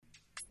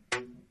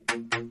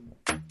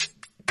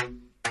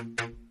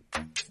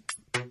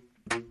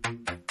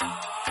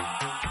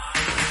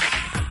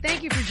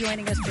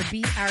joining us for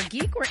Be Our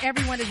Geek, where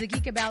everyone is a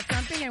geek about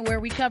something and where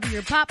we cover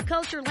your pop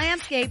culture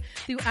landscape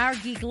through our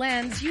geek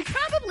lens. You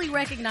probably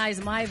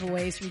recognize my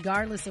voice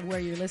regardless of where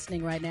you're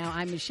listening right now.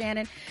 I'm Ms.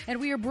 Shannon, and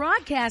we are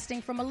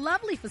broadcasting from a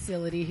lovely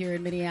facility here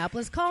in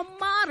Minneapolis called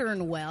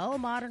Modern Well.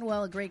 Modern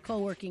Well, a great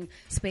co-working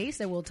space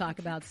that we'll talk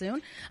about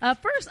soon.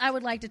 First, I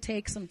would like to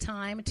take some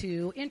time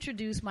to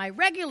introduce my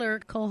regular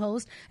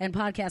co-host and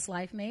podcast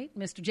life mate,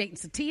 Mr. Jayton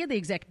Satia, the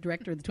executive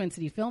director of the Twin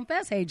City Film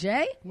Fest. Hey,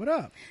 Jay. What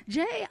up?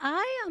 Jay,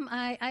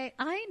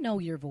 I know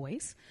your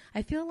voice.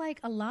 I feel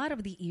like a lot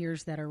of the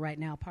ears that are right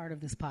now part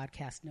of this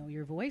podcast know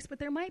your voice, but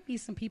there might be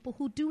some people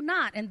who do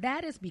not, and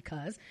that is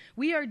because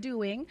we are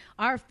doing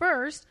our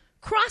first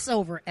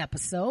crossover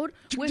episode.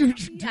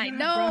 I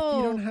know.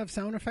 You don't have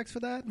sound effects for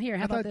that? Here,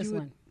 how about this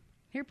one?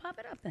 Here, pop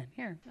it up then.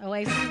 Here. Oh,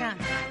 wait, see now.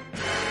 Does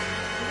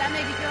that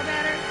make you feel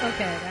better?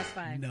 Okay, that's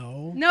fine.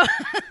 No.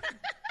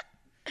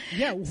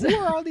 Yeah, who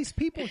are all these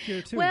people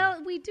here, too?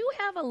 Well, we do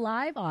have a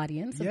live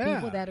audience of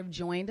people that have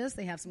joined us.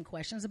 They have some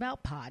questions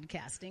about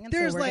podcasting, and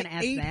there's so we're like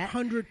going to ask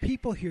 800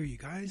 people here, you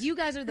guys. You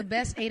guys are the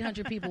best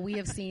 800 people we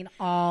have seen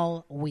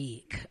all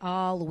week.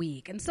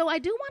 And so I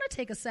do want to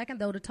take a second,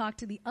 though, to talk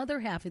to the other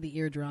half of the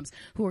eardrums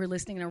who are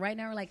listening. And right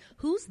now are like,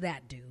 who's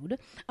that dude?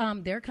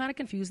 They're kind of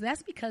confused.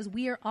 That's because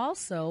we are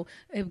also,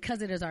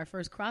 because it is our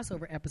first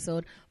crossover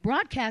episode,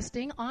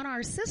 broadcasting on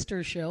our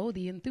sister show,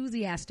 the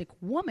Enthusiastic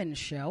Woman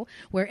Show,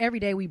 where every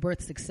day we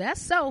birth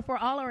success. So for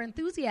all our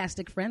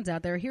enthusiastic friends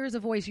out there, here's a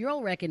voice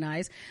you'll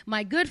recognize.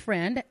 My good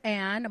friend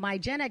and my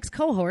Gen X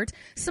cohort,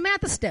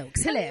 Samantha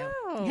Stokes. Hello.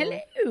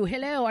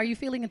 Are you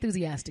feeling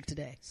enthusiastic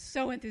today?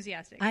 So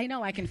enthusiastic. I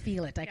know. I can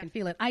feel it.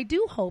 I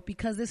do hope,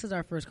 because this is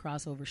our first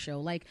crossover show,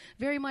 like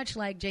very much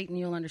like Jayton,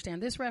 you'll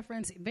understand this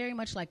reference, very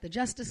much like the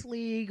Justice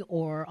League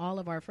or all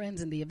of our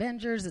friends in the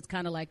Avengers. It's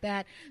kind of like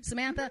that.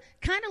 Samantha,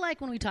 kind of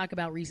like when we talk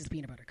about Reese's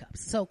Peanut Butter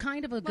Cups. So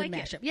kind of a good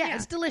mashup. Yeah,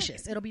 it's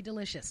delicious. It'll be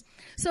delicious.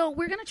 So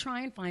we're going to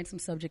try and find some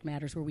subject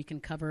matters where we can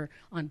cover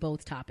on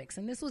both topics.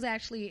 And this was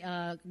actually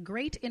a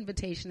great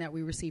invitation that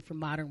we received from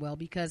Modern Well,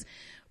 because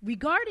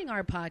regarding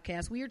our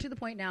podcast, we are to the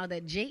point now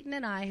that Jayton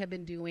and I have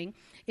been doing,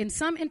 in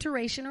some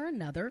iteration or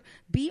another,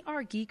 Be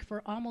Our Geek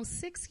for almost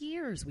 6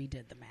 years. We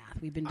did the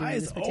math. We've been doing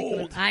this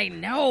particular. Old. I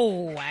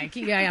know. I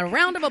got a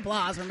round of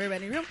applause from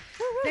everybody in the room.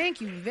 Thank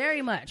you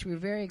very much. We're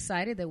very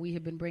excited that we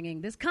have been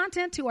bringing this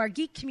content to our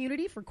geek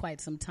community for quite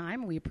some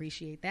time. We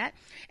appreciate that.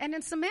 And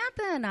then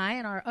Samantha and I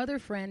and our other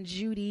friend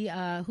Judy,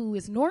 who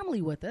is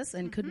normally with us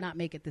and could not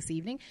make it this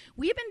evening,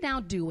 we've been now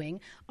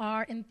doing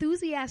our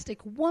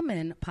Enthusiastic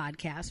Woman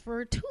podcast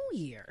for 2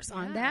 years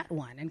on that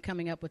one, and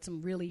coming up with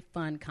some really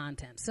fun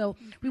content. So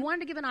we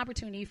wanted to give an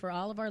opportunity for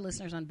all of our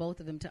listeners on both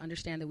of them to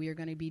understand that we are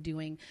going to be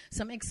doing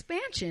some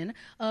expansion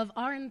of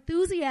our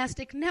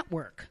enthusiastic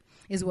network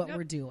is what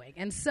we're doing.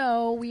 And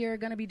so we are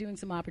going to be doing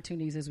some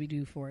opportunities as we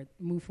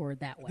move forward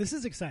that way. This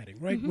is exciting,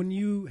 right? When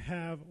you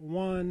have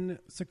one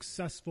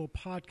successful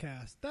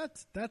podcast,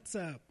 that's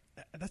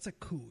a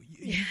coup.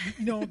 You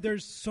know,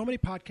 there's so many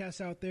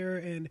podcasts out there,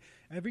 and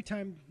every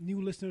time new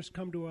listeners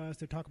come to us,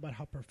 they talk about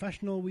how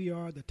professional we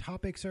are. The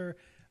topics are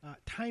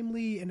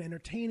timely and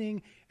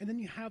entertaining. And then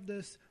you have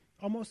this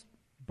almost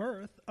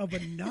birth of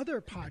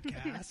another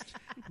podcast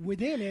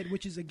within it,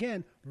 which is,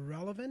 again,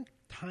 relevant,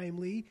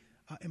 timely,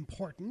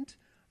 important.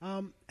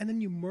 And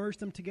then you merge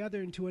them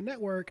together into a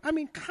network. I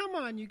mean, come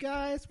on, you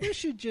guys. We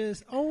should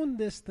just own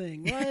this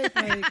thing, right?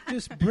 Like,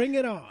 just bring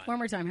it on. One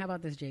more time. How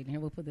about this, Jayden? Here,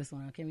 we'll put this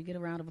on. Can we get a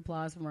round of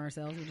applause from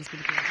ourselves? We'll just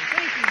give it to you.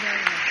 Thank you very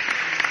much.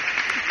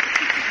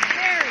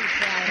 Very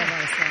proud of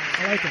ourselves.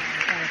 I like it.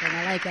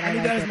 I like it. I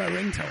need that as my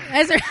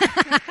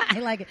ringtone. I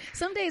like it.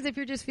 Some days, if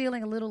you're just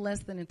feeling a little less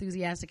than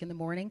enthusiastic in the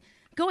morning,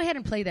 go ahead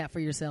and play that for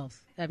yourselves,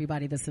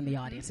 everybody that's in the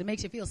audience. It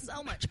makes you feel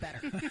so much better.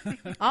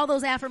 All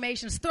those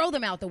affirmations, throw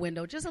them out the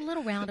window. Just a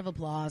little round of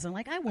applause. I'm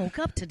like, I woke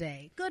up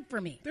today. Good for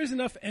me. There's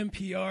enough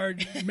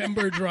NPR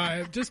member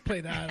drive. Just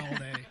play that all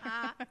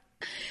day.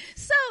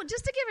 So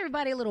just to give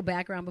everybody a little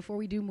background before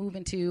we do move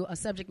into a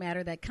subject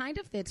matter that kind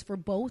of fits for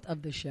both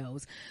of the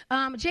shows.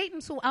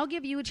 Jayton, so I'll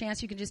give you a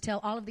chance. You can just tell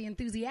all of the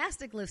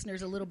enthusiastic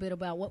listeners a little bit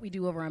about what we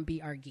do over on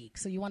Be Our Geek.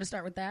 So you want to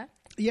start with that?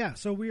 Yeah,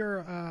 so we are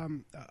a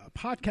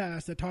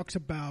podcast that talks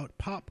about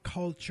pop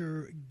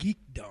culture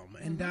geekdom,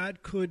 and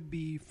that could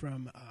be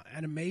from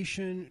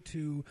animation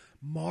to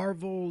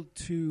Marvel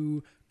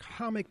to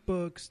comic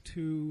books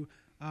to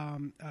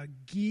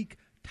geek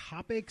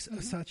topics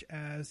such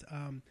as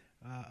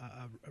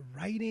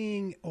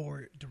writing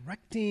or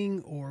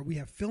directing, or we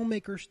have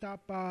filmmakers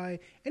stop by.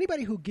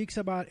 Anybody who geeks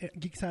out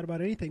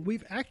about anything.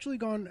 We've actually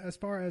gone as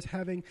far as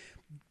having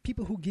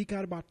people who geek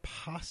out about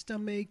pasta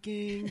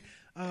making,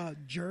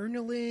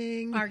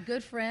 journaling. Our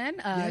good friend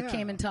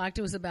came and talked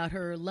to us about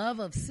her love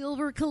of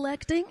silver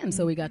collecting, and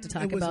so we got to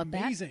talk about that.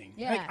 It was amazing.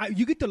 Yeah.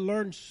 You get to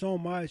learn so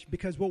much,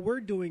 because what we're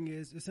doing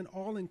is it's an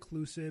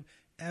all-inclusive.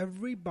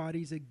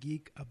 Everybody's a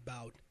geek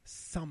about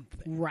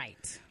something.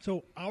 Right.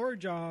 So our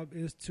job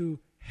is to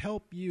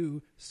help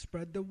you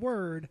spread the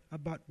word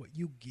about what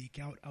you geek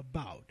out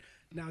about.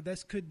 Now,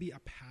 this could be a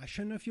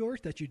passion of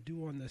yours that you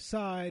do on the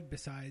side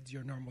besides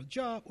your normal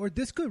job, or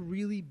this could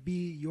really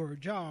be your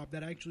job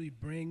that actually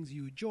brings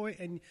you joy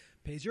and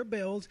pays your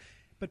bills.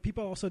 But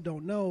people also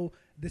don't know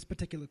this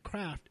particular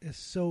craft is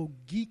so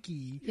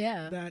geeky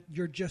that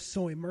you're just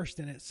so immersed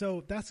in it.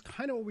 So that's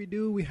kind of what we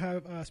do. We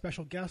have a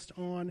special guest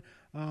on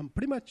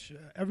pretty much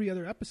every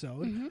other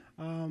episode.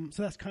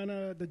 So that's kind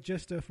of the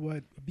gist of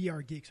what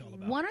BR Geek's all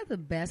about. One of the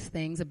best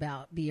things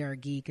about BR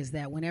Geek is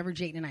that whenever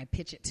Jayden and I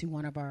pitch it to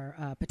one of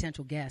our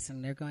potential guests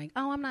and they're going,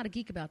 oh, I'm not a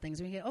geek about things.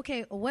 We go,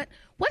 okay,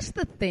 what's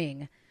the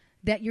thing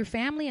that your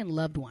family and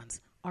loved ones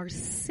are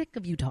sick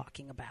of you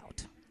talking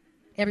about?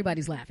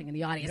 Everybody's laughing in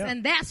the audience. Yeah.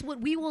 And that's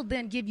what we will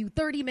then give you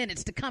 30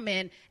 minutes to come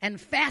in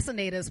and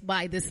fascinate us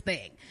by this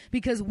thing.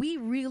 Because we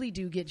really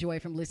do get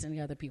joy from listening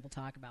to other people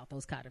talk about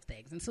those kind of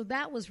things. And so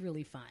that was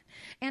really fun.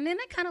 And then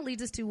that kind of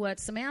leads us to what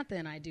Samantha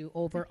and I do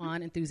over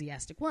on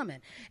Enthusiastic Woman.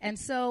 And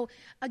so,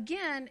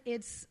 again,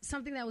 it's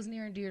something that was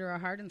near and dear to our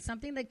heart and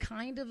something that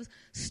kind of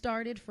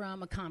started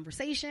from a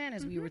conversation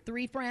as we were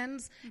three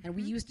friends. And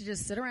we used to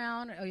just sit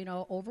around,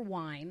 over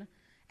wine.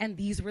 And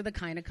these were the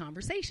kind of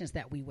conversations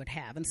that we would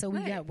have. And so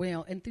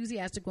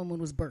Enthusiastic Woman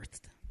was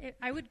birthed.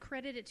 I would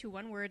credit it to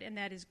one word, and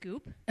that is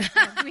goop.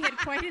 We had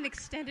quite an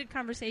extended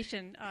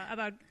conversation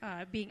about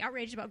being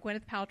outraged about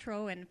Gwyneth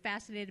Paltrow and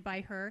fascinated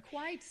by her.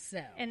 Quite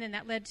so. And then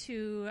that led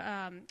to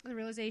the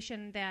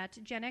realization that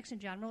Gen X in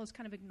general is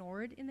kind of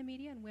ignored in the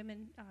media, and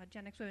women,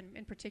 Gen X women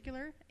in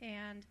particular.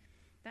 And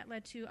that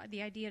led to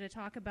the idea to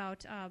talk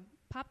about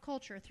pop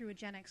culture through a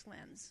Gen X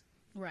lens.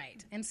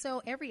 Right. And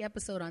so every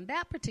episode on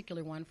that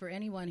particular one, for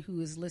anyone who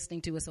is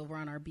listening to us over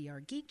on our BR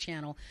Geek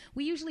channel,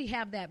 we usually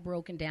have that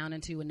broken down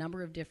into a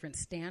number of different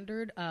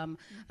standard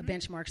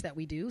benchmarks that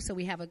we do. So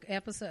we have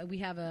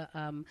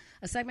a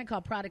segment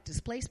called Product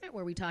Displacement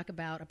where we talk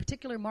about a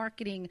particular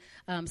marketing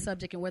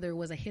subject and whether it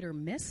was a hit or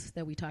miss,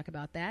 that we talk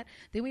about that.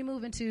 Then we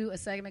move into a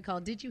segment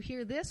called Did You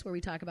Hear This, where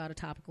we talk about a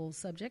topical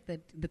subject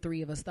that the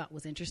three of us thought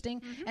was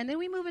interesting. And then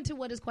we move into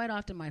what is quite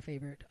often my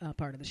favorite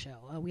part of the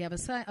show. We have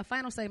a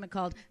final segment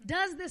called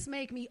Does this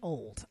make me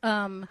old?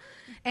 And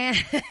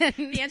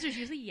the answer is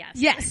usually yes.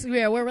 Yes,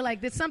 where we're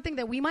like, it's something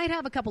that we might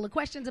have a couple of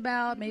questions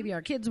about. Maybe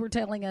our kids were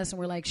telling us, and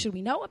we're like, should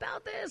we know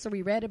about this? Or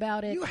we read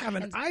about it. You have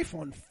an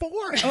iPhone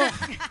 4.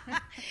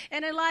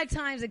 And a lot of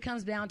times it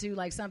comes down to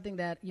like something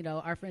that,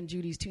 our friend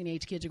Judy's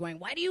teenage kids are going,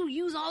 why do you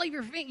use all of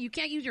your fingers? You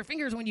can't use your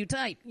fingers when you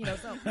type.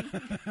 So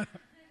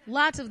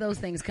lots of those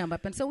things come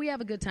up. And so we have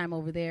a good time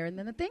over there. And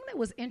then the thing that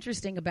was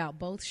interesting about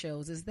both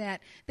shows is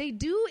that they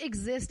do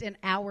exist in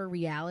our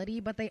reality,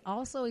 but they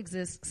also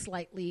exist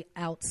slightly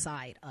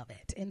outside of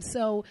it. And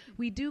so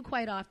we do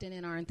quite often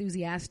in our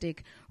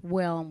enthusiastic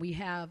realm, we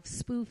have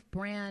spoof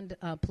brand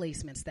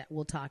placements that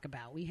we'll talk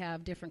about. We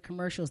have different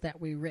commercials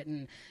that we've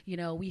written.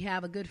 We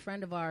have a good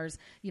friend of ours,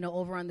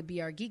 over on the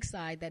BR Geek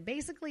side that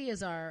basically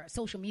is our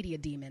social media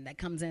demon that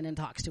comes in and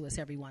talks to us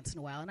every once in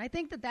a while. And I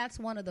think that that's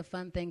one of the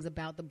fun things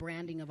about the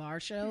branding of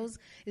our shows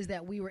is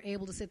that we were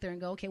able to sit there and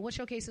go, okay, what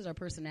showcases our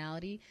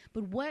personality,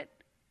 but what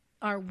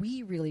are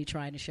we really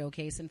trying to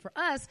showcase? And for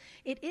us,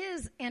 it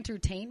is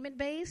entertainment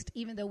based,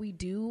 even though we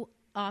do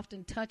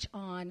often touch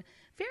on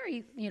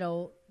very,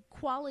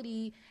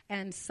 quality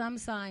and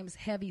sometimes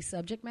heavy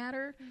subject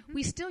matter.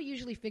 We still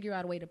usually figure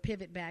out a way to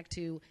pivot back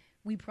to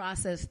we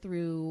process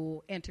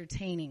through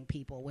entertaining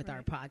people with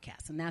our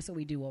podcasts, and that's what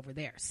we do over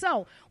there.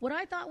 So what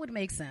I thought would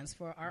make sense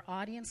for our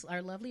audience,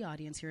 our lovely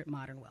audience here at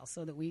Modern Well,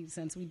 so that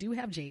since we do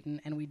have Jayden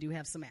and we do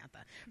have Samantha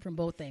from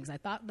both things, I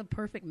thought the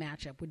perfect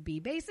matchup would be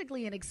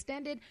basically an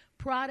extended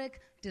product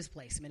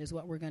displacement is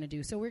what we're going to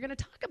do. So we're going to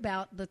talk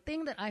about the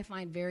thing that I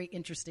find very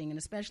interesting, and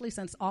especially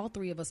since all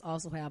three of us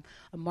also have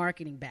a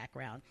marketing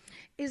background,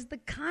 is the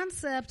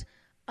concept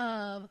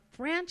of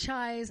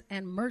franchise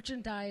and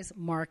merchandise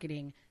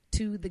marketing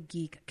to the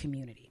geek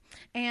community.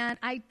 And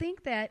I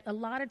think that a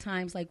lot of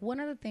times, like one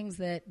of the things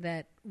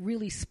that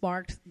really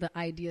sparked the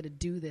idea to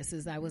do this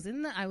is I was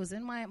in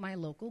my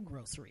local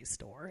grocery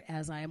store,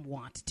 as I am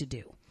wont to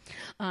do.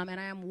 And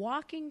I am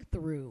walking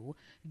through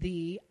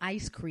the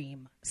ice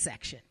cream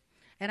section.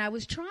 And I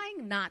was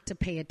trying not to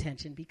pay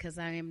attention because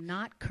I am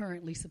not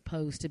currently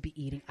supposed to be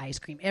eating ice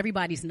cream.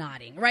 Everybody's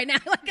nodding right now.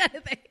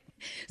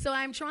 So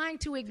I'm trying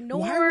to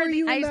ignore. Why were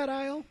you in that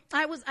aisle?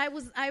 It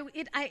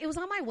was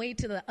on my way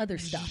to the other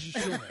stuff.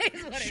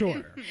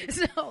 Sure.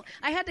 So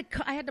I had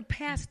to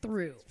pass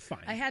through.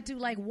 Fine. I had to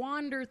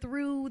wander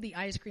through the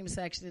ice cream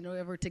section in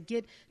order to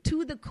get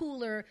to the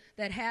cooler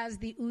that has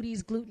the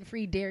Udi's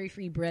gluten-free,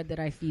 dairy-free bread that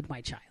I feed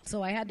my child.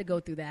 So I had to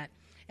go through that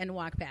and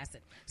walk past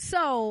it.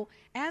 So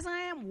as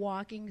I am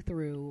walking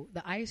through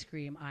the ice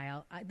cream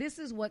aisle, this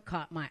is what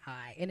caught my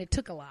eye, and it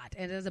took a lot.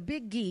 And as a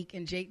big geek,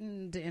 and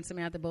Jayden and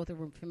Samantha both are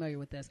familiar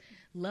with this,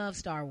 love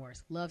Star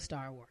Wars.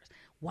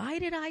 Why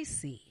did I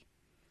see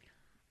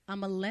a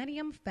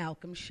Millennium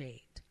Falcon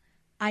shaped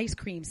ice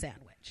cream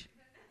sandwich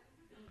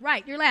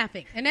Right, you're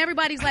laughing. And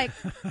everybody's like,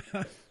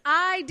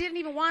 I didn't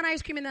even want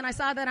ice cream, and then I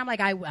saw that. I'm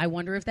like, I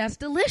wonder if that's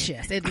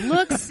delicious. It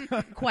looks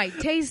quite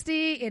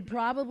tasty. It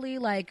probably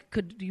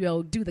could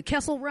do the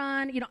Kessel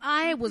Run.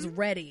 I was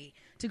ready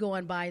to go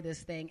and buy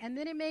this thing. And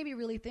then it made me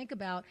really think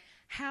about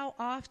how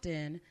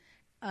often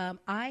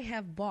I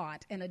have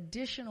bought an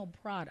additional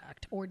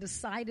product or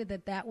decided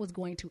that was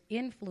going to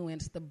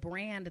influence the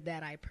brand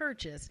that I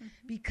purchased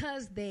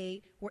because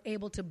they were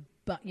able to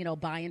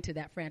buy into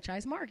that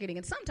franchise marketing.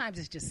 And sometimes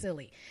it's just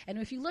silly. And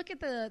if you look at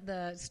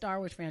the Star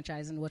Wars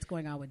franchise and what's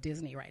going on with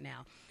Disney right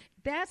now,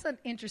 that's an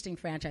interesting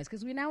franchise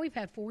because we've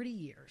had 40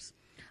 years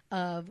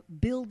of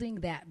building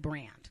that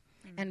brand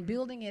and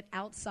building it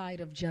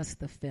outside of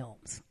just the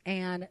films.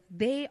 And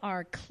they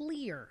are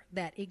clear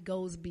that it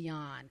goes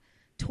beyond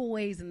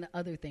toys and the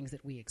other things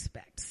that we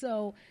expect.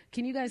 So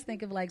can you guys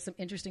think of some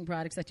interesting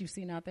products that you've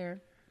seen out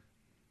there?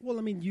 Well,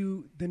 I mean,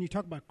 you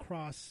talk about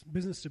cross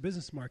business to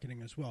business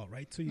marketing as well,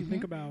 right? So you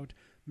think about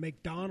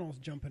McDonald's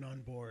jumping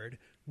on board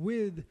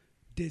with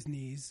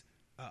Disney's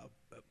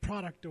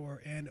product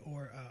or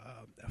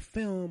a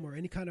film or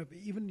any kind of,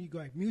 even you go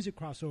like music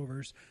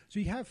crossovers. So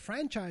you have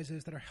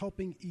franchises that are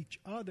helping each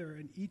other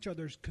and each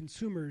other's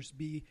consumers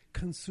be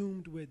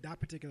consumed with that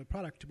particular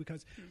product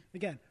because,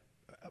 again,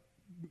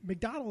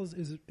 McDonald's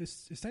is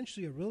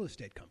essentially a real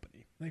estate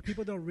company.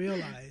 People don't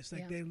realize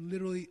they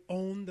literally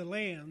own the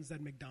lands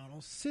that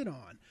McDonald's sit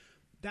on.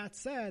 That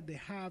said, they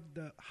have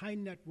the high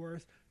net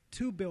worth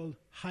to build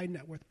high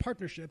net worth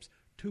partnerships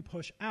to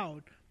push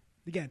out,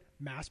 again,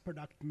 mass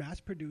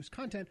produced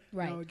content.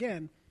 Right. Now,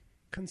 again,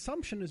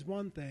 consumption is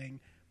one thing,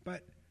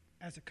 but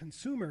as a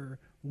consumer,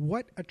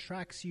 what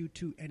attracts you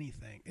to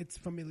anything? It's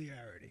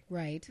familiarity.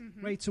 Right.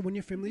 Right. So when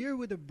you're familiar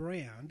with a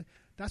brand,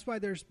 that's why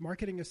there's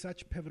marketing is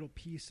such a pivotal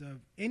piece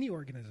of any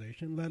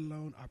organization, let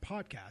alone our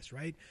podcast,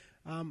 right?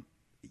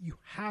 You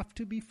have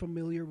to be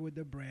familiar with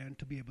the brand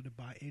to be able to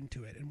buy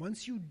into it. And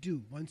once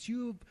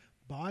you've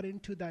bought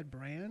into that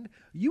brand,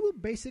 you will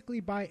basically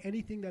buy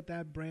anything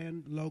that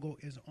brand logo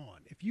is on.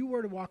 If you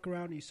were to walk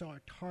around and you saw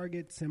a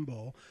Target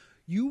symbol,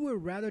 you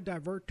would rather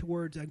divert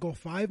towards and go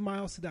 5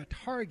 miles to that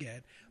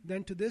Target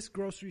than to this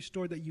grocery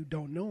store that you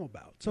don't know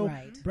about. So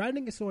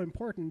branding is so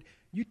important.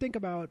 You think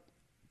about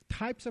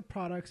types of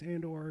products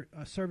and or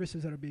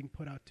services that are being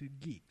put out to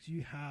geeks.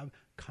 You have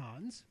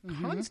cons.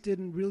 Cons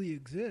didn't really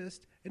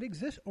exist. It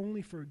exists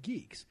only for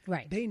geeks.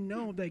 Right. They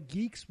know that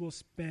geeks will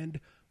spend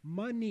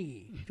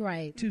money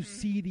right. to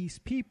see these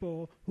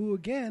people who,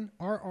 again,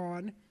 are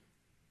on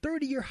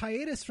 30-year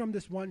hiatus from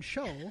this one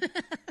show.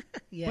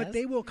 Yes. But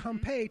they will come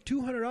pay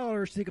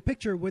 $200 to take a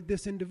picture with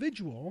this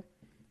individual,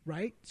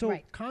 right? So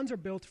cons are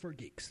built for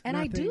geeks. And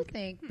I do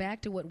think,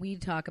 back to what we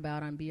talk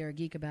about on Be Our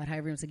Geek about how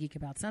everyone's a geek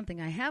about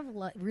something, I have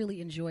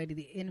really enjoyed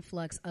the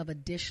influx of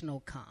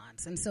additional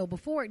cons. And so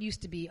before it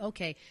used to be,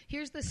 okay,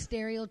 here's the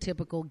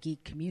stereotypical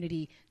geek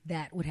community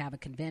that would have a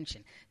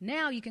convention.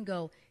 Now you can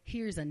go,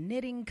 here's a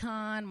knitting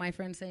con. My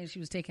friend saying she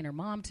was taking her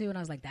mom to, and I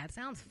was like, that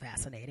sounds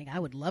fascinating. I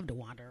would love to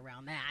wander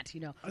around that,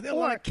 Are there a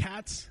lot of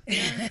cats?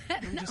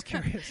 I'm just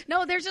curious.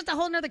 No, there's just a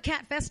whole nother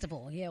cat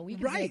festival. Yeah, we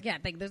can right.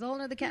 there's a whole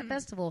nother cat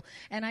festival.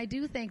 And I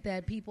do think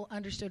that people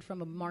understood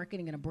from a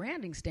marketing and a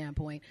branding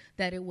standpoint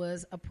that it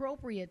was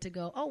appropriate to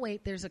go, oh,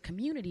 wait, there's a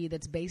community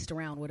that's based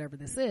around whatever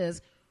this is.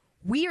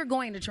 We are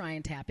going to try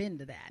and tap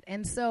into that.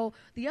 And so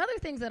the other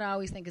things that I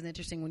always think is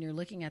interesting when you're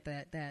looking at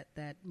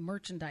that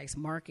merchandise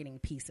marketing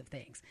piece of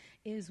things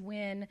is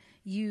when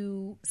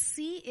you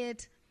see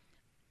it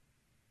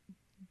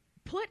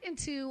put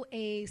into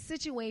a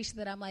situation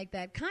that I'm like,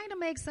 that kind of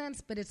makes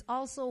sense, but it's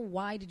also,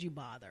 why did you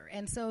bother?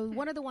 And so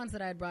one of the ones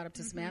that I had brought up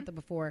to Samantha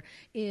before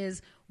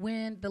is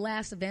when the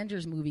last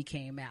Avengers movie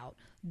came out,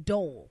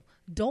 Dole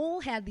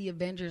had the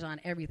Avengers on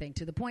everything,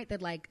 to the point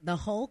that the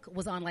Hulk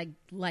was on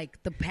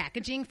like the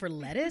packaging for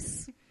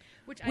lettuce.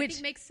 Which I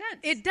think makes sense.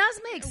 It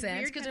does make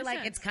sense because they're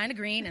like, it's kind of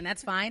green and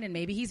that's fine, and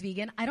maybe he's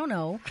vegan. I don't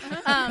know.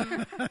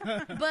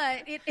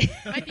 But it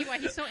might be why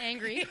he's so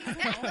angry.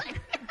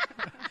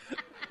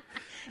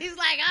 He's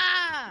like,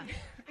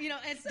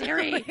 it's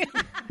dairy.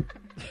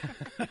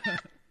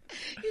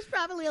 He's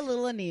probably a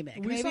little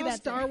anemic. We saw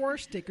Star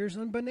Wars stickers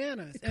on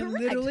bananas, and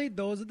literally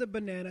those are the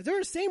bananas. They're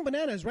the same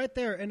bananas right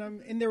there, and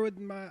I'm in there with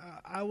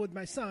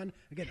my son.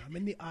 Again, I'm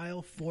in the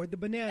aisle for the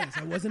bananas.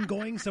 I wasn't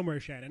going somewhere,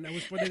 Shannon. I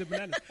was for the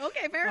bananas.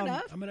 Okay, fair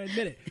enough. I'm going to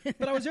admit it,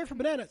 but I was there for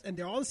bananas, and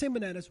they're all the same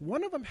bananas.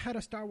 One of them had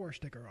a Star Wars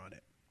sticker on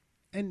it,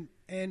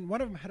 and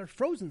one of them had a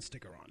Frozen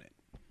sticker on it.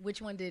 Which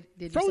one did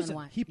Frozen. your son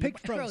want? He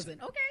picked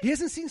Frozen. Okay. He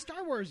hasn't seen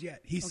Star Wars yet.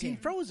 He's seen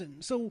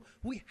Frozen. So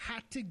we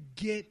had to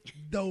get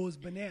those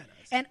bananas.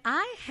 And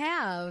I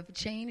have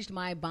changed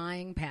my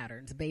buying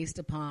patterns based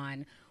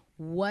upon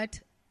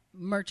what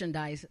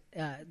merchandise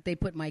they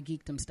put my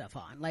geekdom stuff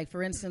on. Like,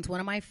 for instance, one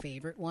of my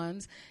favorite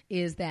ones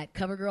is that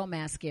CoverGirl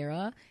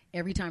mascara.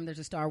 Every time there's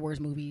a Star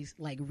Wars movie,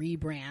 like,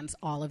 rebrands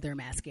all of their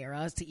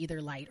mascaras to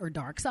either light or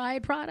dark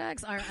side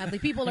products. The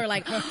people are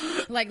like,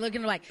 like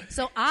looking like.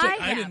 So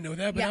I didn't know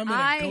that, but I'm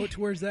gonna go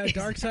towards that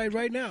dark side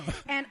right now.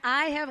 And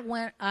I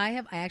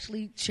have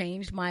actually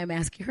changed my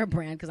mascara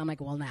brand because I'm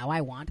like, well, now I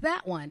want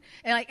that one.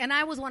 And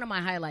I was one of my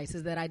highlights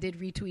is that I did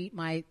retweet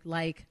my,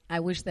 like,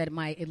 I wish that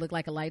it looked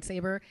like a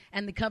lightsaber,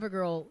 and the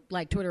CoverGirl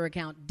like Twitter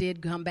account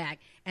did come back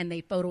and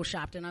they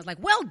photoshopped it, and I was like,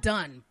 well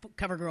done,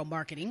 CoverGirl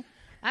marketing.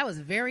 I was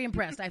very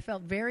impressed. I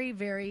felt very,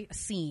 very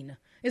seen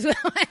is what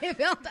I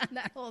felt on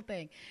that whole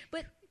thing.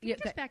 But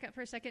just back up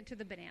for a second to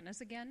the bananas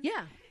again.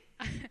 Yeah.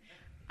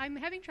 I'm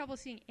having trouble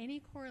seeing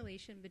any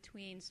correlation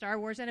between Star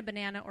Wars and a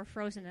banana or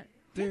Frozen.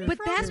 But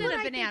that's what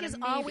I banana, think is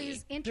maybe.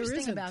 Always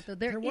interesting about though.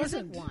 There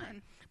isn't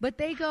one. But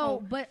they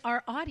go, but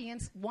our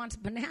audience wants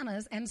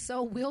bananas, and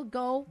so we'll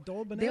go.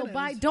 Dole bananas. They'll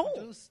buy Dole.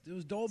 It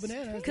was Dole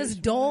bananas. Because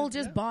Dole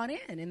just bought in,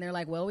 and they're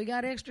like, well, we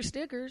got extra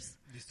stickers.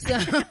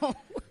 So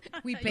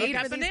we paid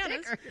for these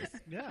stickers.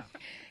 Yeah.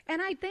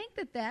 And I think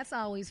that that's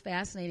always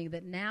fascinating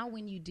that now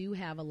when you do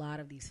have a lot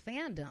of these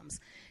fandoms,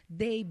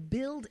 they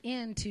build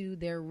into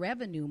their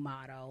revenue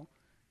model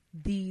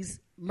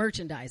these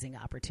merchandising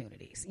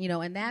opportunities,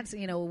 and that's,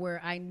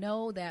 where I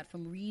know that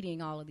from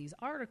reading all of these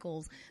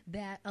articles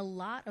that a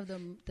lot of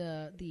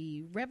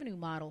the revenue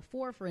model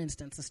for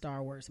instance, a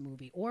Star Wars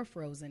movie or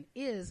Frozen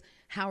is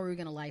how are we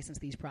going to license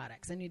these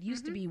products? And it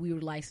used to be we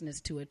would license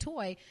it to a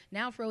toy.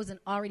 Now Frozen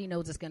already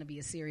knows it's going to be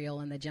a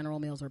cereal and the General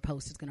Mills or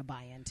Post is going to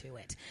buy into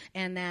it.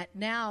 And that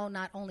now,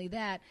 not only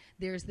that,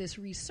 there's this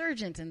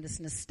resurgence and this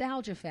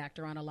nostalgia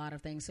factor on a lot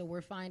of things. So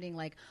we're finding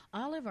like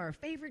all of our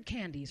favorite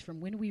candies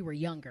from when we were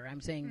younger. I'm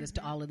saying this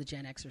to all of the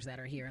Gen Xers that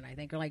are here, and I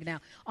think are like,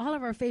 now all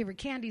of our favorite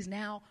candies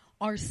now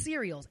are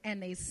cereals,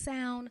 and they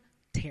sound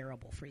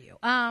terrible for you.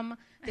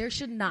 There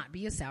should not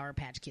be a Sour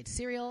Patch Kid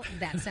cereal.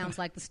 That sounds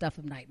like the stuff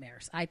of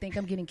nightmares. I think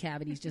I'm getting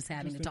cavities just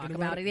having to talk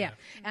about it. Yeah.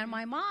 And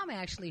my mom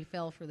actually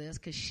fell for this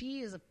because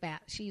she's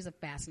a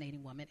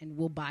fascinating woman and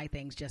will buy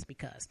things just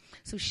because.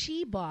 So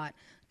she bought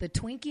the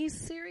Twinkies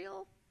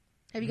cereal.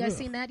 Have you guys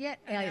seen that yet?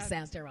 Yeah, it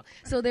sounds terrible.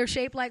 So they're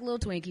shaped like little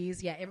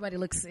Twinkies. Yeah, everybody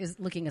is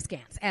looking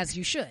askance, as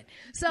you should.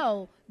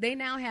 So they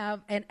now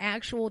have an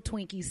actual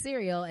Twinkie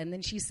cereal, and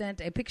then she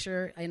sent a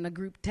picture in a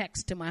group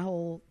text to my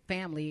whole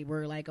family.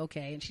 We're like,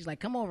 okay. And she's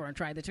like, come over and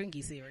try the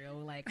Twinkie cereal.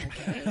 We're like,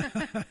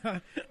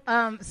 okay.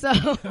 And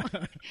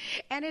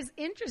it's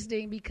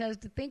interesting because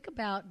to think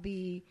about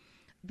the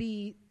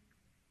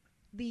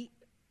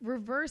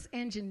reverse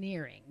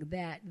engineering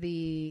that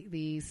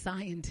the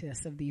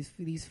scientists of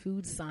these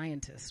food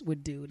scientists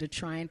would do to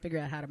try and figure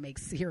out how to make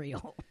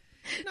cereal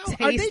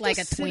taste are they like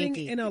just a Twinkie.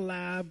 Sitting in a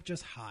lab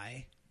just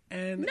high,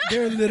 and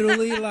they're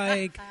literally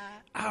like,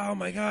 oh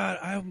my God,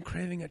 I'm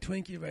craving a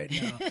Twinkie right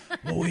now.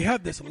 Well, we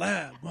have this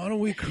lab. Why don't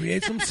we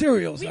create some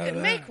cereals? We out can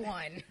of make that?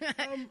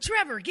 one.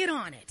 Trevor, get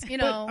on it.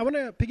 But I want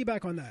to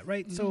piggyback on that,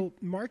 right? Mm-hmm. So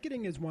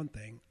marketing is one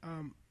thing.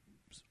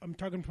 I'm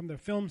talking from the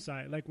film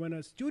side. Like when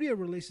a studio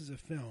releases a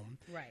film,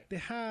 right, they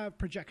have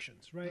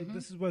projections, right? Mm-hmm.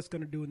 This is what's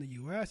going to do in the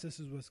U.S. This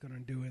is what's going to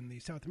do in the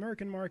South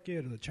American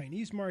market or the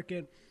Chinese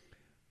market.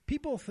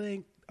 People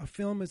think a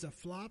film is a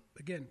flop.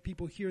 Again,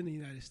 people here in the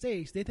United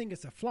States, they think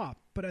it's a flop.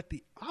 But at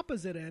the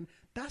opposite end,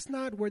 that's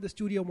not where the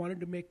studio wanted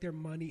to make their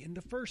money in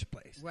the first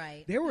place.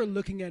 Right. They were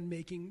looking at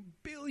making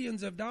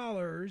billions of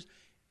dollars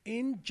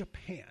in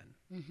Japan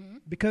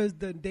because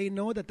they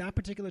know that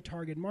particular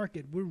target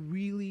market will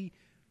really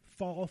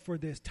fall for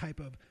this type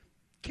of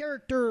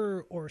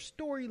character or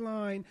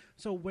storyline.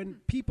 So when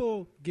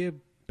people give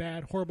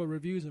bad, horrible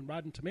reviews on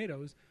Rotten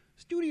Tomatoes,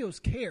 studios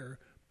care,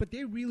 but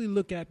they really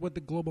look at what the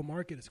global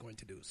market is going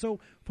to do. So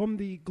from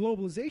the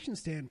globalization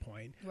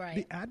standpoint,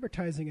 the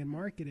advertising and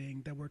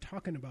marketing that we're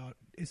talking about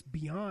is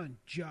beyond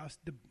just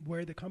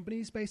where the company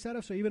is based out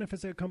of. So even if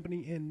it's a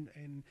company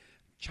in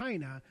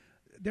China,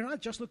 they're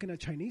not just looking at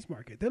Chinese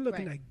market. They're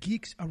looking at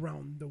geeks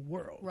around the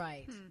world.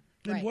 Right.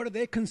 And what are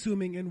they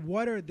consuming, and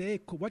what could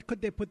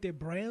they put their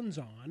brands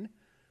on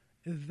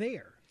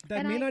there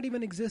that may not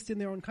even exist in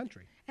their own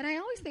country? And I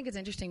always think it's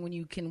interesting when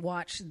you can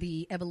watch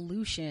the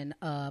evolution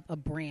of a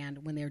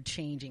brand when they're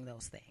changing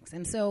those things.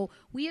 And so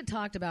we had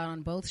talked about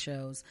on both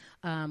shows,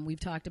 we've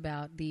talked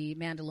about the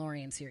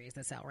Mandalorian series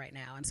that's out right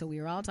now. And so we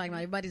were all talking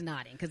about, everybody's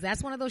nodding, because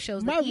that's one of those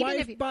shows. My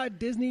wife bought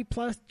Disney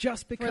Plus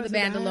just because for the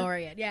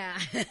Mandalorian. Yeah.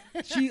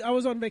 I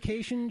was on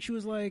vacation. She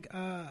was like,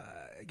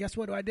 guess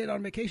what I did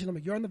on vacation? I'm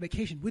like, you're on the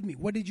vacation with me.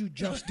 What did you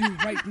just do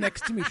right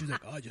next to me? She was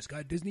like, oh, I just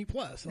got Disney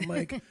Plus. I'm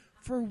like,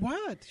 for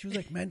what? She was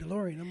like,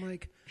 Mandalorian. I'm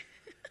like,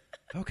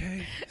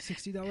 Okay,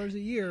 $60 a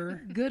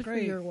year. Good for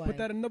Great. your wife. Put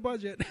that in the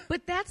budget.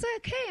 But that's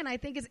okay, and I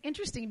think it's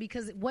interesting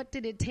because what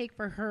did it take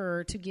for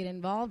her to get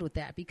involved with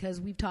that? Because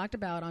we've talked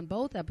about on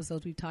both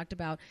episodes, we've talked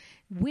about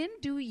when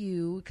do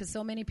you, because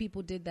so many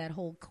people did that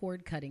whole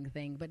cord cutting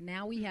thing, but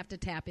now we have to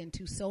tap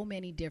into so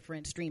many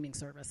different streaming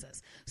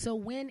services. So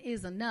when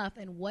is enough,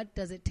 and what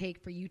does it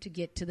take for you to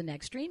get to the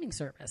next streaming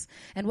service?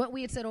 And what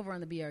we had said over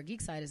on the BR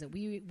Geek side is that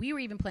we were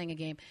even playing a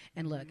game,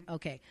 and look,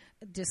 okay,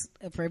 just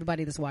for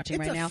everybody that's watching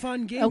It's right a now.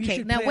 fun game. Okay, You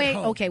should now play at wait,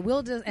 home. okay,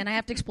 we'll just, and I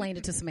have to explain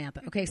it to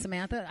Samantha. Okay,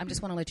 Samantha, I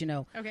just want to let you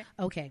know. Okay.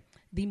 Okay.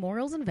 The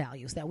morals and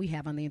values that we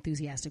have on the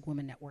Enthusiastic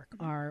Women Network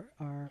are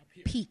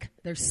peak.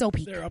 They're so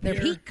peak. They're up They're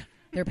here. peak.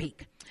 They're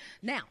peak.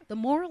 Now, the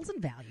morals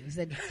and values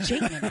that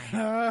Jayden and I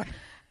have.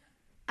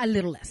 A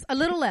little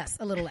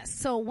less.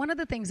 So one of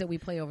the things that we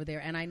play over there,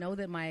 and I know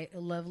that my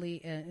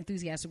lovely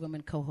Enthusiastic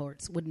Women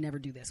cohorts would never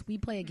do this. We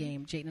play a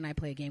game, Jayden and I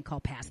play a game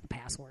called Pass the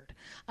Password.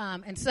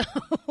 And so,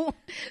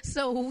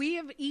 so we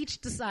have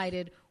each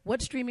decided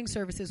what streaming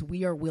services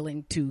we are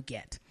willing to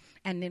get.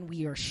 And then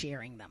we are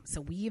sharing them.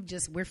 So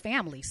we're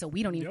family, so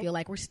we don't even feel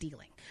like we're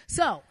stealing.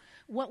 So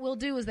what we'll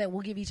do is that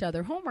we'll give each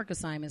other homework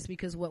assignments,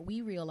 because what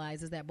we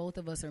realize is that both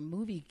of us are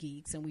movie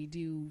geeks, and we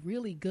do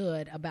really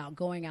good about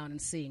going out and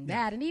seeing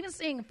that, and even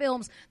seeing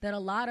films that a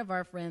lot of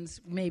our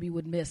friends maybe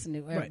would miss,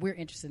 and we're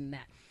interested in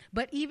that.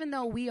 But even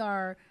though we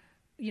are,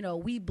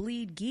 we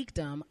bleed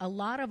geekdom, a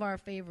lot of our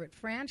favorite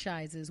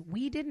franchises,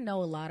 we didn't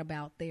know a lot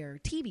about their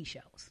TV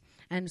shows.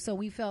 And so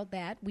we felt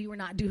that we were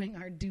not doing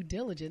our due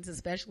diligence,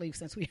 especially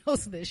since we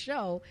host this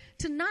show,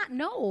 to not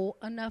know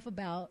enough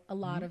about a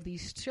lot of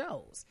these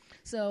shows.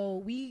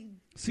 So we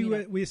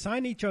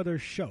assign each other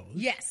shows.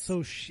 Yes.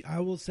 So I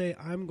will say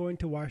I'm going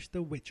to watch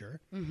The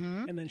Witcher,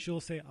 and then she'll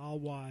say I'll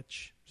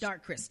watch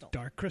Dark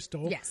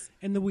Crystal. Yes.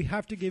 And then we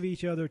have to give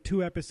each other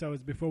 2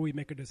 episodes before we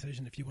make a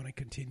decision if you want to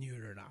continue it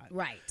or not.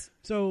 Right.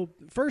 So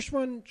first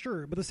one,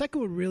 sure. But the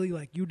second one, really,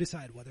 you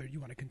decide whether you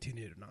want to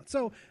continue it or not.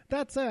 So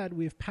that said,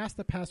 we've passed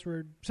the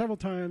password several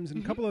times,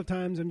 and a couple of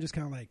times I'm just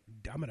kind of like,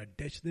 I'm going to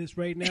ditch this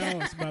right now.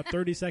 It's about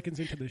 30 seconds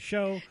into the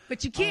show.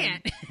 But you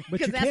can't.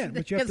 But you can't.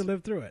 But you have to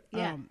live through it.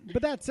 Yeah.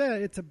 But that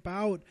said, it's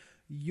about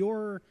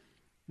your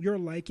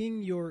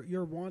liking,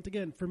 your want.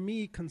 Again, for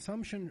me,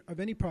 consumption of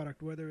any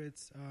product, whether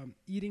it's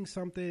eating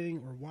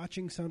something or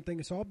watching something,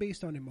 it's all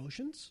based on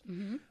emotions.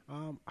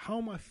 How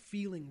am I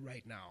feeling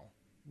right now?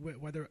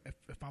 Whether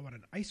if I want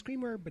an ice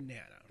cream or a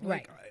banana.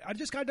 Right. I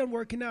just got done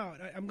working out.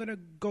 I'm going to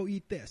go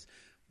eat this.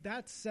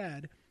 That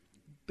said,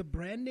 the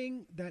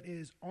branding that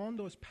is on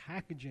those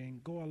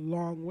packaging go a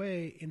long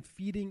way in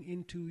feeding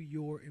into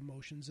your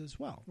emotions as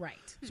well.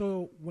 Right.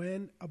 So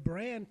when a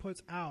brand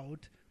puts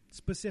out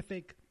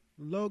specific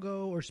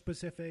logo or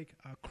specific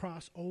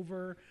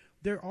crossover,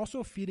 they're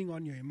also feeding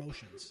on your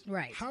emotions.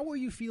 Right. How are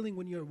you feeling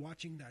when you're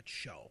watching that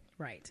show?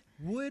 Right.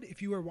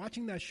 If you were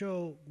watching that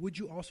show, would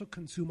you also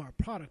consume our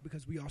product?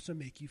 Because we also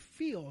make you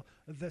feel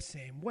the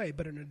same way,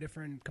 but in a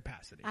different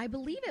capacity. I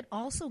believe it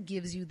also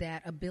gives you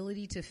that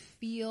ability to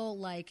feel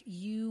like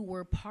you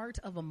were part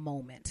of a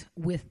moment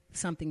with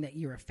something that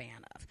you're a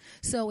fan of.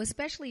 So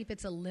especially if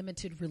it's a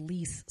limited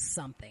release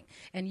something,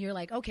 and you're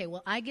like, okay,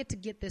 well, I get to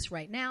get this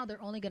right now.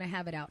 They're only going to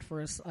have it out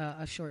for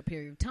a short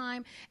period of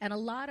time. And a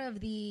lot of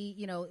the,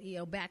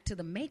 back to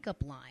the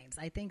makeup lines,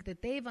 I think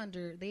that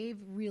they've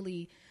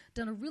really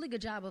done a really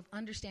good job of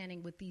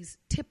understanding with these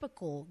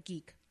typical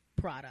geek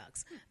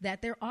products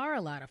that there are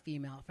a lot of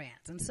female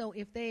fans. And so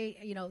if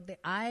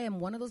I am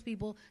one of those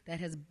people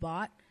that has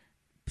bought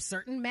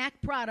certain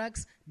Mac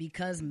products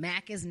because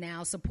Mac is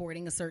now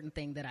supporting a certain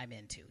thing that I'm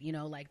into.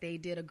 They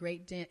did a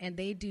great, and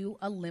they do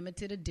a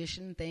limited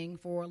edition thing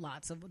for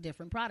lots of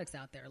different products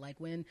out there. Like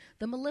when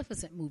the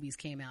Maleficent movies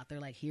came out,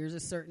 they're like, here's a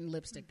certain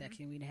lipstick that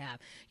we have.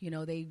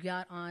 They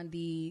got on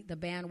the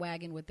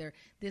bandwagon with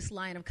this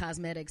line of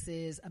cosmetics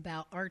is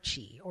about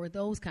Archie or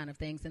those kind of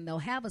things. And they'll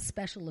have a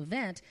special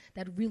event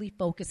that really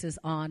focuses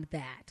on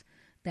that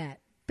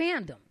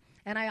fandom.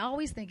 And I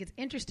always think it's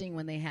interesting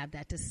when they have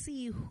that to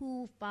see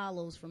who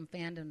follows from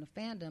fandom to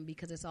fandom,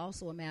 because it's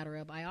also a matter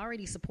of I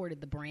already supported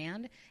the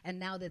brand, and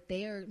now that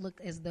they look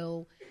as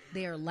though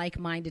they are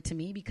like-minded to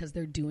me because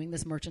they're doing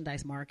this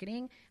merchandise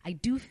marketing, I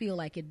do feel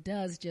like it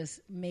does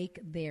just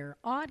make their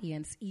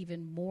audience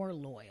even more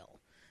loyal,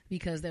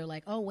 because they're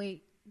like, oh,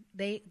 wait,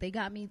 they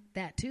got me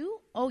that too?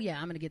 Oh, yeah,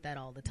 I'm going to get that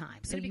all the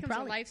time. So it becomes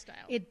a lifestyle.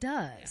 It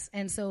does. Yeah.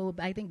 And so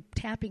I think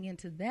tapping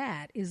into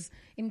that is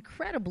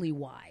incredibly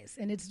wise.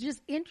 And it's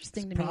just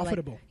interesting to me.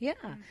 Profitable.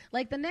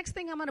 Like the next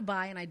thing I'm going to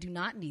buy, and I do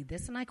not need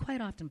this, and I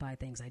quite often buy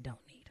things I don't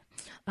need.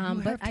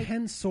 You have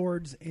 10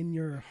 swords in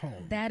your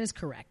home. That is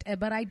correct.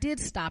 But I did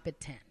stop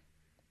at 10.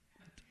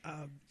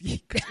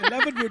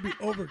 11 would be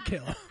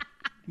overkill.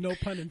 No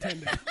pun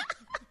intended.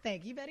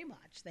 Thank you very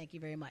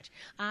much.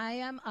 I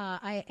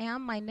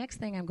am my next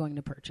thing I'm going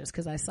to purchase,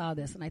 because I saw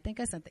this and I think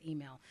I sent the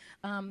email.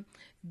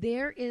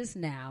 There is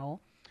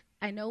now,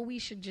 I know we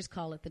should just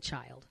call it the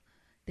child.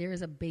 There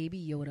is a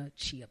Baby Yoda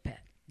Chia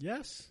Pet.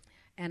 Yes.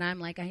 And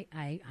I'm like,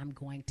 I'm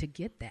going to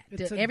get that.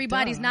 It's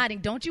Everybody's nodding.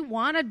 Don't you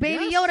want a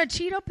Baby Yoda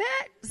Cheeto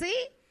Pet?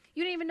 See?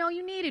 You didn't even know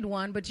you needed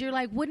one, but you're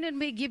like,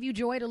 wouldn't it give you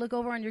joy to look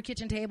over on your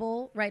kitchen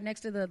table right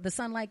next to the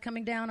sunlight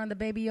coming down on the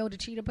Baby Yoda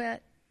cheetah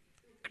pet?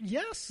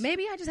 Yes.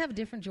 Maybe I just have a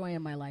different joy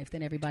in my life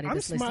than everybody I'm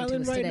that's listening to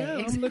smiling us right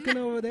today. now. I'm looking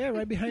over there,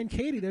 right behind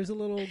Katie. There's a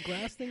little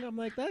glass thing. I'm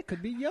like, that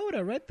could be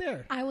Yoda right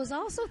there. I was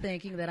also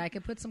thinking that I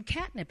could put some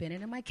catnip in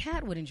it, and my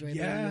cat would enjoy Baby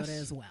Yoda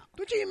as well.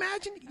 Don't you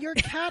imagine your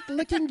cat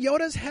licking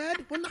Yoda's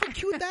head? Well, how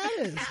cute that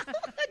is.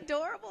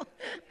 Adorable.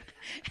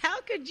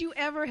 How could you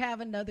ever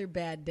have another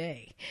bad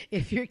day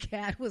if your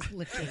cat was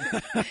licking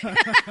the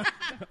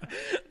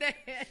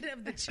head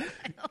of the child?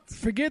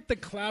 Forget the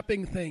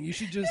clapping thing. You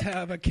should just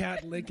have a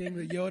cat licking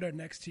the Yoda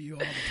next to you all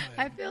the time.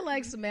 I feel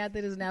like Samantha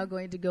is now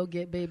going to go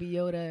get Baby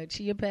Yoda a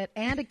Chia Pet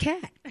and a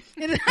cat.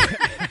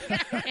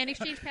 And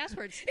exchange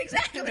passwords.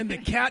 Exactly. And the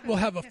cat will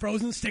have a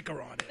frozen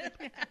sticker on it.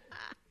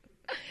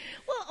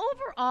 Well,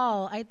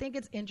 overall, I think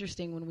it's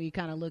interesting when we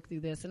kind of look through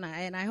this, and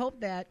I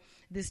hope that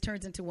this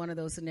turns into one of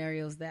those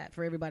scenarios that,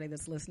 for everybody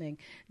that's listening,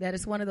 that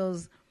it's one of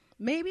those,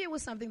 maybe it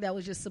was something that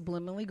was just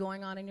subliminally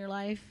going on in your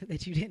life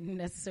that you didn't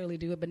necessarily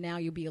do it, but now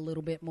you'll be a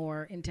little bit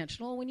more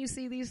intentional when you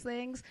see these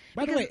things.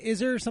 By the way, is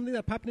there something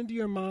that popped into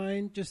your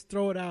mind? Just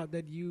throw it out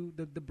that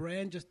the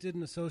brand just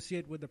didn't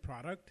associate with the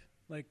product,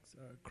 like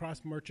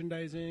cross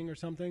merchandising or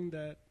something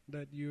that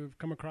you've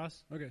come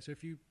across. Okay, so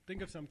if you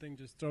think of something,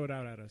 just throw it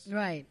out at us.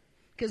 Right.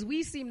 Because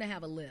we seem to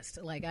have a list.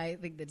 Like, I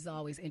think that's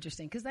always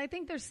interesting. Because I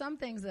think there's some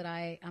things that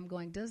I'm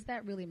going, does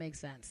that really make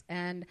sense?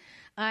 And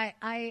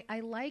I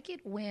like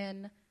it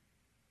when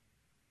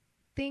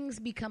things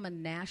become a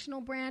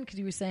national brand, because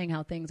you were saying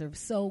how things are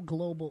so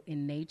global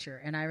in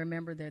nature. And I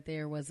remember that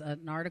there was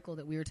an article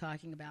that we were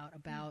talking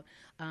about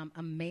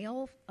a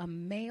male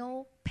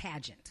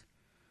pageant.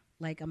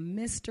 Like a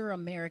Mr.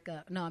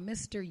 America, no, a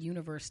Mr.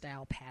 Universe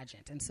style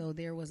pageant. And so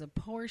there was a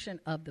portion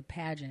of the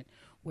pageant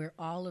where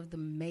all of the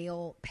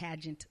male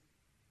pageant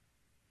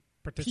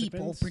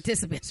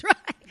participants,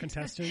 right?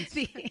 Contestants.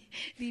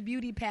 the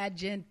beauty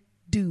pageant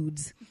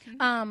dudes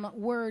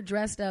were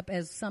dressed up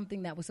as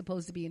something that was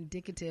supposed to be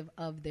indicative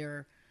of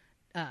their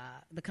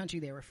the country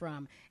they were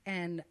from.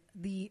 And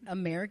the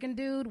American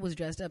dude was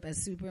dressed up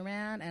as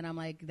Superman, and I'm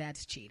like,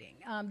 that's cheating.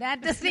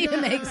 That doesn't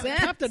even make sense.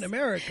 Captain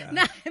America.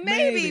 No,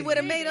 maybe would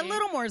have made a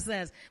little more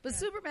sense. But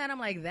Superman, I'm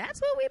like,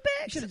 that's what we You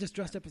picked? should have just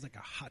dressed up as like a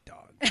hot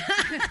dog.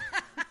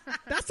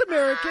 That's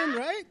American,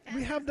 right?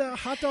 We have the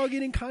hot dog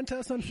eating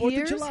contest on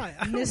 4th of July.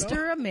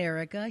 Mr.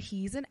 America,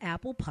 he's an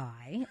apple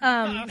pie.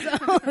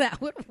 So that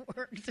would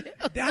work too.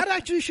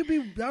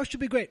 That should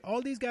be great.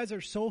 All these guys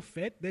are so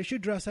fit, they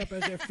should dress up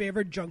as their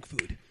favorite junk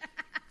food.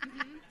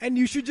 And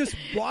you should just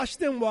watch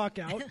them walk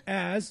out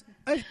as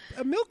a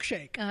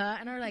milkshake.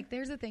 And are like,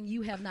 there's a thing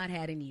you have not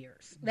had in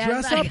years.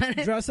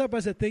 Dress up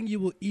as a thing you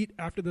will eat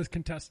after this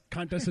contest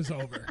is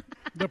over.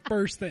 The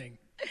first thing.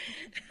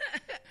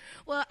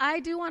 Well, I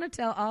do want to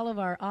tell all of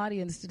our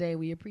audience today,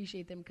 we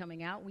appreciate them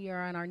coming out. We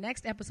are on our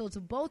next episodes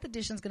of both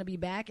editions going to be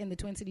back in the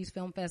Twin Cities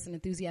Film Fest and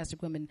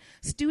Enthusiastic Women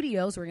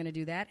studios. We're going to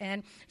do that.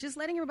 And just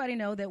letting everybody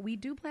know that we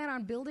do plan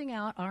on building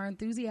out our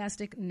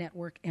enthusiastic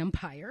network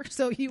empire.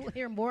 So you will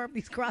hear more of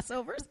these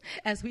crossovers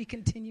as we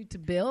continue to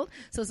build.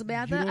 So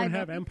Samantha, you don't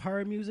have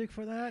Empire music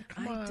for that?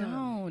 Come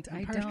on.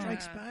 Empire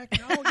Strikes Back?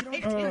 No, you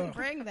don't. I didn't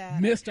bring that.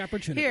 Missed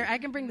opportunity. Here, I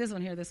can bring this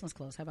one here. This one's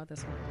close. How about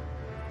this one?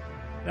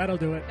 That'll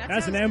do it.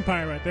 That's an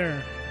empire right there.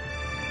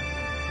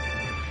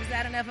 Is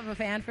that enough of a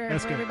fanfare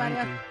That's for good. everybody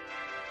else?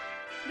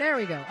 There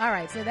we go. All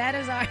right. So that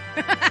is our...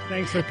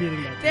 Thanks for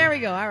repeating that. There we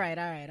go. All right.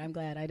 I'm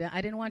glad. I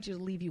didn't want you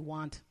to leave you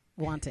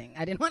wanting.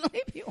 I didn't want to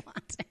leave you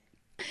wanting.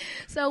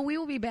 So we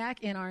will be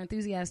back in our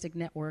Enthusiastic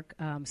Network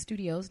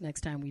studios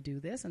next time we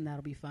do this, and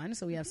that'll be fun.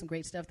 So we have some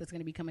great stuff that's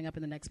going to be coming up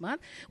in the next month.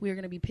 We are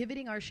going to be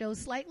pivoting our show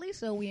slightly,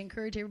 so we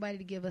encourage everybody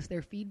to give us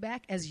their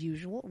feedback as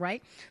usual,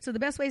 right? So the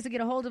best ways to get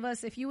a hold of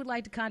us, if you would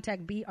like to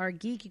contact Be Our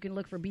Geek, you can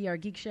look for Be Our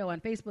Geek Show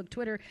on Facebook,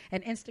 Twitter,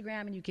 and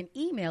Instagram, and you can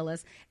email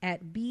us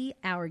at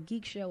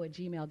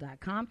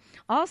beourgeekshow@gmail.com.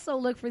 Also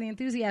look for the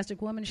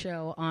Enthusiastic Woman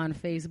Show on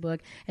Facebook,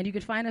 and you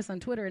can find us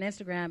on Twitter and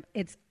Instagram.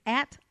 It's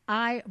at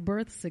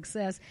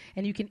iBirthSuccess,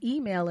 and you can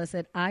email us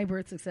at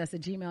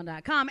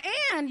iBirthSuccess@gmail.com,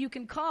 and you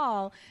can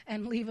call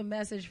and leave a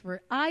message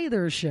for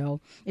either show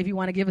if you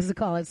want to give us a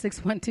call at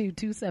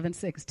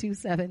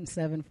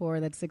 612-276-2774.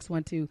 That's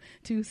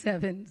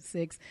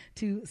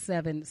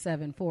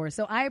 612-276-2774.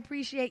 So I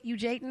appreciate you,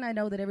 Jayton. I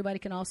know that everybody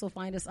can also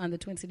find us on the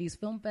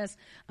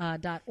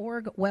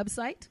TwinCitiesFilmFest.org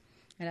website,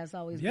 and that's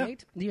always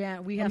great. Yeah,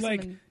 we have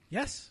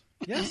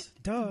Yes,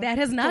 duh. That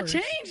has not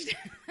changed.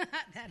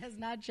 That has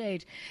not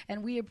changed.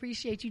 And we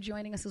appreciate you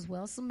joining us as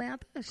well,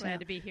 Samantha. Glad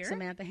to be here.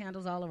 Samantha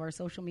handles all of our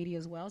social media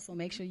as well, so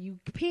make sure you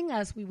ping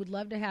us. We would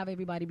love to have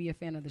everybody be a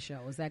fan of the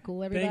show. Is that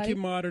cool, everybody? Thank you,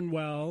 Modern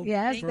Well,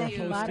 yes, for thank you,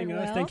 hosting Modern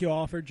us. Well. Thank you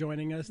all for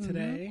joining us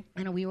today.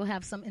 And we will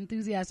have some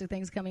enthusiastic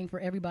things coming for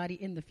everybody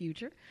in the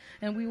future.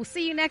 And we will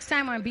see you next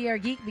time on Be Our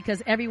Geek,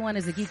 because everyone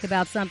is a geek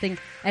about something.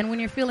 And when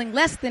you're feeling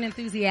less than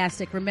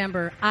enthusiastic,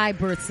 remember, I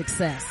birth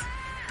success.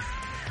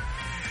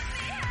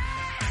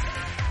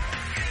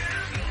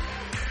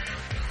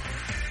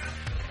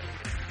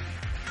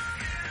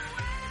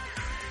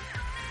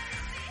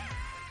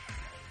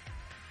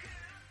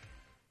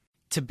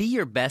 To be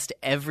your best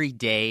every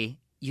day,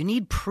 you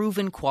need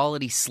proven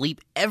quality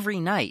sleep every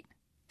night.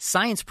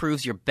 Science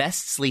proves your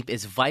best sleep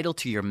is vital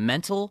to your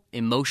mental,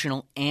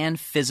 emotional, and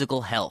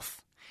physical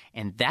health.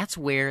 And that's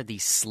where the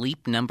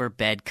Sleep Number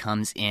bed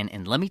comes in.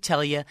 And let me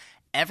tell you,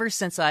 ever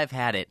since I've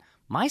had it,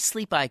 my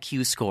sleep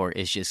IQ score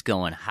is just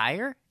going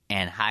higher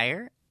and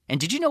higher. And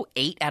did you know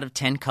 8 out of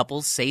 10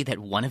 couples say that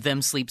one of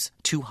them sleeps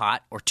too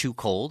hot or too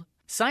cold?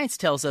 Science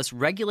tells us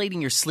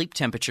regulating your sleep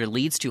temperature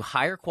leads to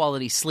higher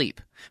quality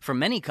sleep. For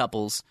many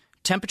couples,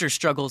 temperature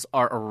struggles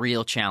are a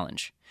real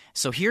challenge.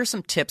 So here are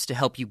some tips to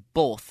help you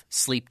both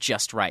sleep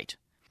just right.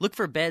 Look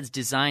for beds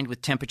designed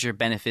with temperature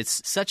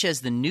benefits, such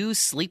as the new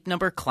Sleep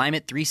Number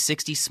Climate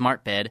 360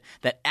 smart bed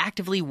that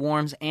actively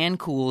warms and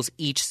cools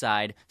each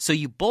side so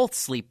you both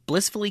sleep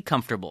blissfully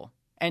comfortable.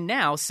 And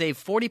now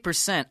save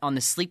 40% on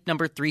the Sleep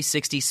Number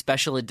 360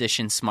 Special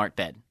Edition smart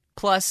bed,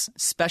 plus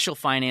special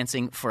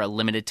financing for a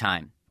limited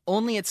time.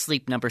 Only at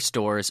Sleep Number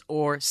stores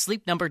or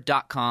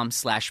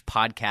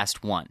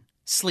sleepnumber.com/podcast1.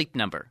 Sleep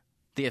Number,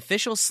 the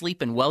official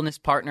sleep and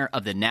wellness partner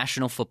of the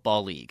National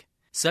Football League.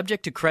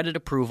 Subject to credit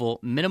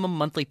approval, minimum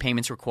monthly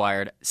payments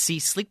required. See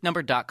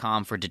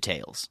sleepnumber.com for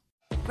details.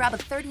 Grab a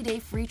 30-day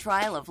free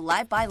trial of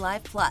Live by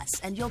Live Plus,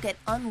 and you'll get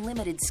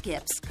unlimited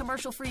skips,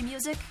 commercial-free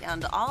music,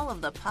 and all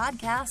of the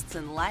podcasts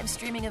and live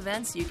streaming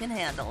events you can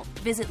handle.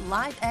 Visit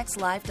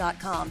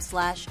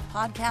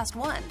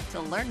livexlive.com/podcast1 to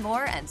learn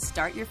more and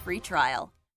start your free trial.